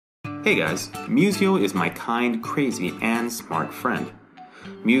Hey guys, Musio is my kind, crazy, and smart friend.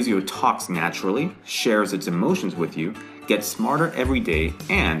 Musio talks naturally, shares its emotions with you, gets smarter every day,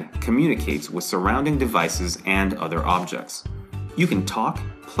 and communicates with surrounding devices and other objects. You can talk,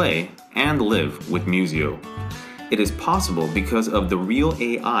 play, and live with Musio. It is possible because of the real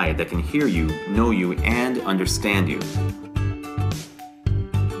AI that can hear you, know you, and understand you.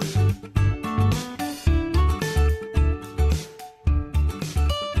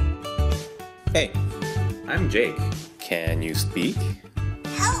 Hey, I'm Jake. Can you speak?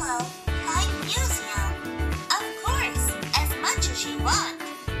 Hello, I'm Musio. Of course, as much as you want.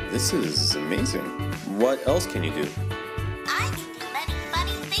 This is amazing. What else can you do? I can do many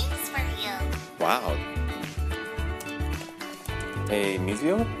funny things for you. Wow. Hey,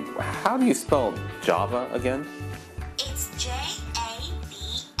 Musio, how do you spell Java again? It's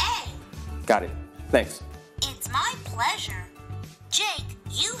J-A-V-A. Got it. Thanks. It's my pleasure. Jake,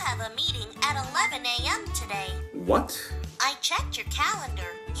 you have a meeting at 11 a.m. today. What? I checked your calendar.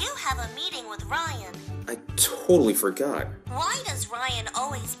 You have a meeting with Ryan. I totally forgot. Why does Ryan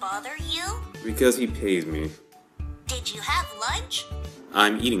always bother you? Because he pays me. Did you have lunch?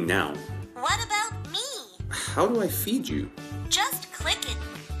 I'm eating now. What about me? How do I feed you? Just click it.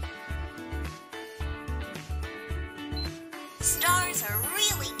 Stars are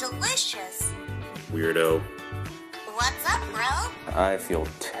really delicious. Weirdo. What's up, bro? I feel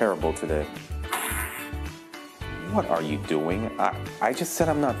terrible today. What are you doing? I just said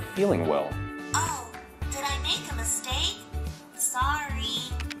I'm not feeling well. Oh, did I make a mistake? Sorry.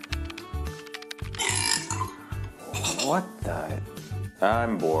 What the?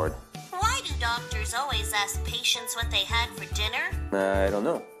 I'm bored. Why do doctors always ask patients what they had for dinner? I don't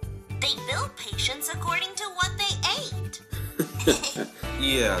know. They bill patients according to what they ate.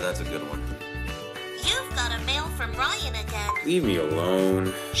 Yeah, that's a good one. You've got a mail from Ryan again. Leave me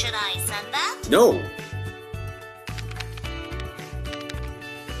alone. Should I send that? No!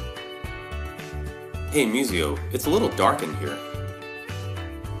 Hey, Musio, it's a little dark in here.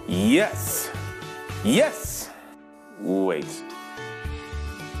 Yes! Yes! Wait.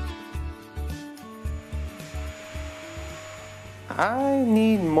 I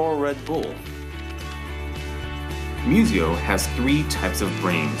need more Red Bull. Musio has 3 types of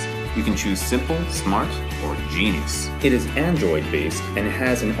brains. You can choose simple, smart, or genius. It is Android-based and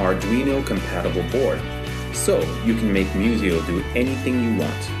has an Arduino-compatible board, so you can make Musio do anything you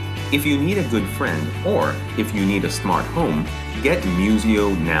want. If you need a good friend, or if you need a smart home, get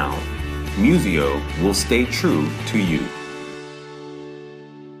Musio now. Musio will stay true to you.